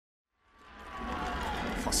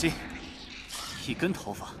放心，一根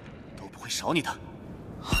头发都不会少你的。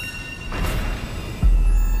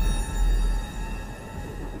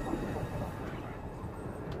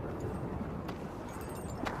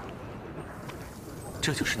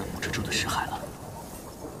这就是那母蜘蛛的尸骸了。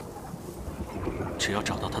只要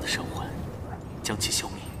找到他的神魂，将其消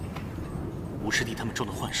灭，武师弟他们中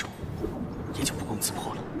的幻术也就不攻自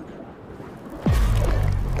破了。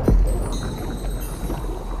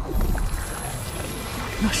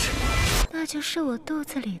那就是我肚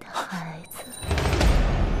子里的孩子，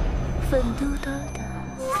粉嘟嘟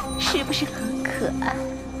的，是不是很可爱？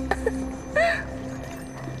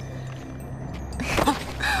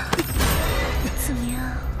怎么样？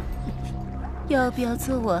要不要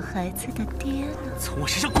做我孩子的爹呢？从我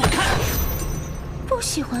身上滚开！不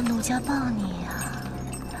喜欢奴家抱你呀？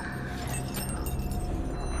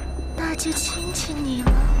那就亲亲你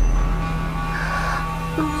了。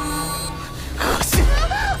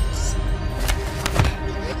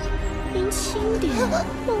您轻点，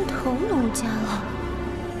弄疼奴家了。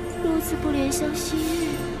如此不怜香惜玉，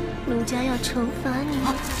奴家要惩罚你。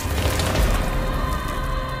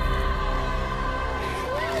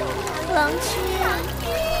郎君，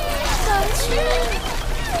郎君，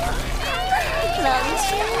郎君。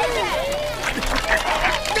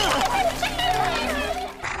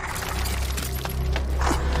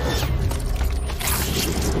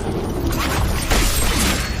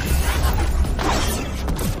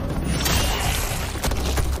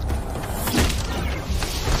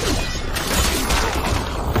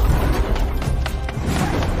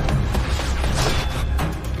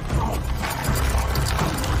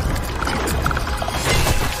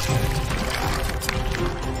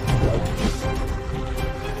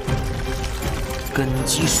根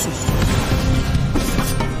基术，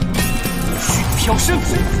续飘身，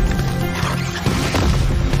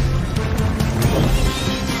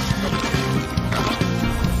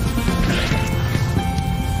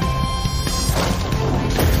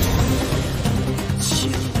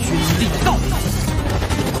千钧力道，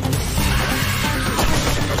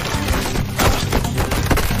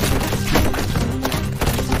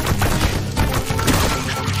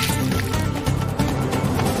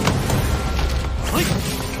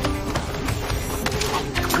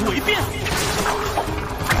诡变。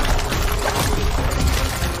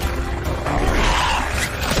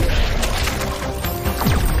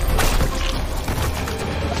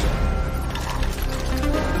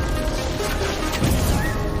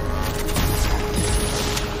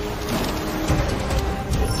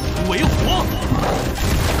为火。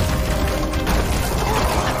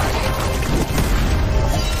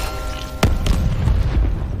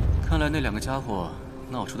看来那两个家伙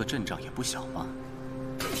闹出的阵仗也不小嘛。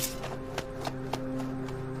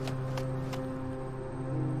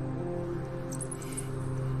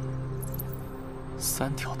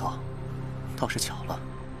3条道，倒是巧了。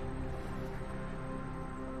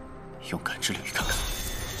用感知领域看看。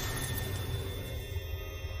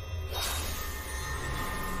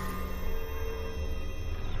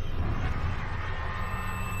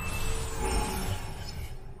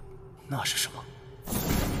那是什么？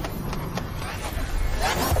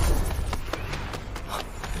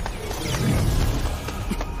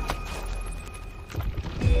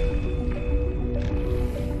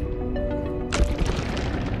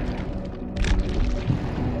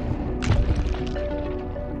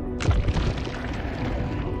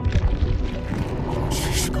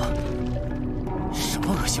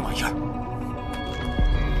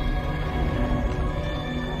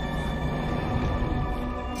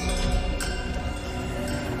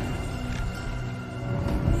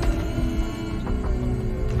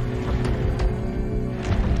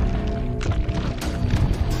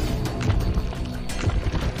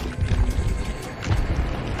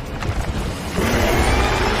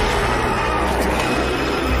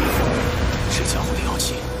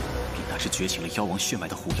觉醒了妖王血脉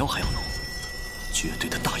的虎妖还要浓，绝对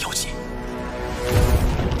的大妖精。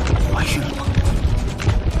怀孕了吗？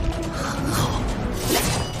很好，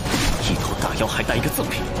一头大妖还带一个赠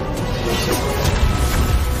品。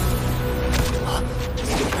啊！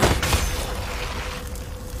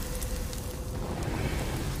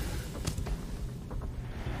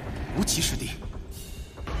无极师弟，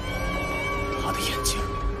他的眼睛。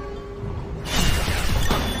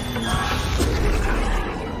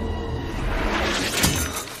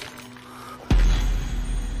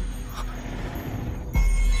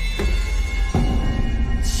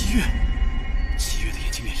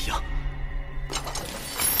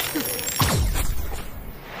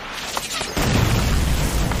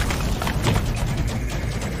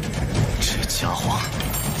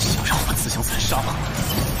想残杀吗？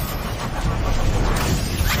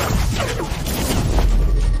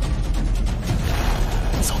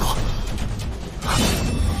糟糕！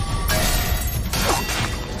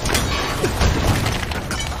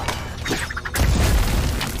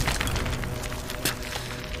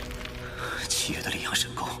七月的力阳神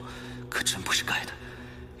功可真不是盖的，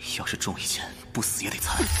要是中一箭，不死也得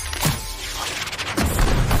残。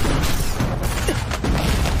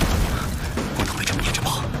不能被这么撵着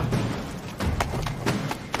跑。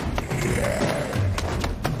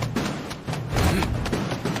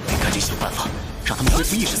得赶紧想办法让他们恢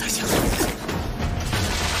复意识才行。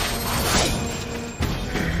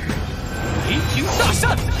雷霆大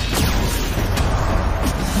扇！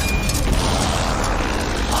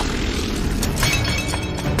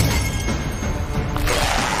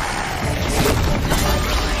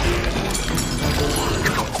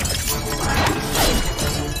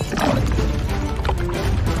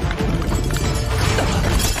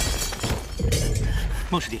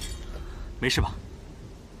孟师弟，没事吧？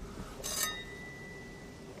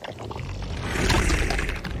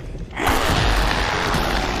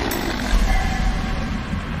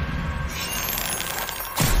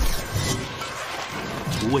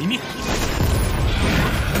无为命。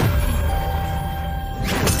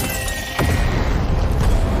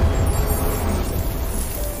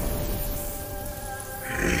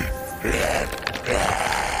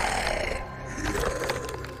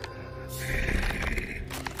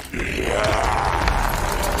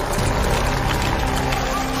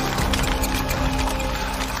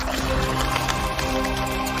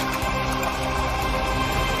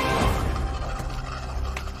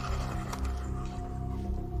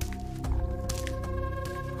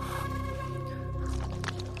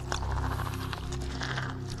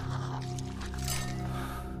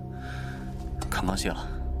扛帮谢了，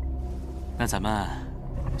那咱们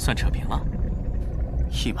算扯平了。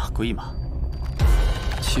一码归一码。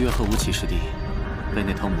七月和吴起师弟被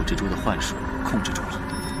那头母蜘蛛的幻术控制住了。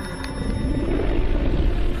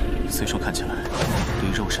虽说看起来对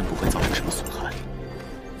肉身不会造成什么损害，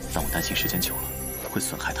但我担心时间久了会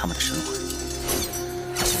损害他们的神魂。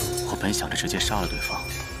我本想着直接杀了对方，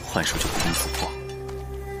幻术就不攻自破，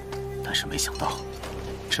但是没想到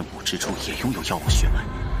这母蜘蛛也拥有妖王血脉。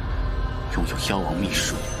拥有妖王秘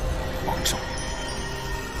术王咒。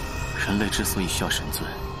人类之所以需要神尊，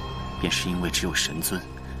便是因为只有神尊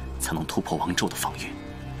才能突破王咒的防御，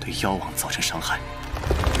对妖王造成伤害。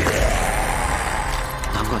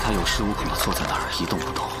难怪他有恃无恐地坐在那儿一动不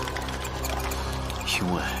动，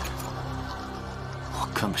因为我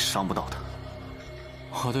根本伤不到他。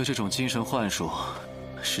我对这种精神幻术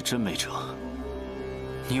是真没辙。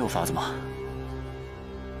你有法子吗？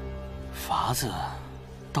法子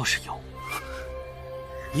倒是有。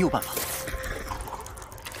你有办法？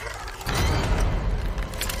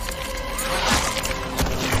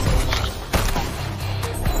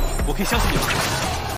我可以相信你吗？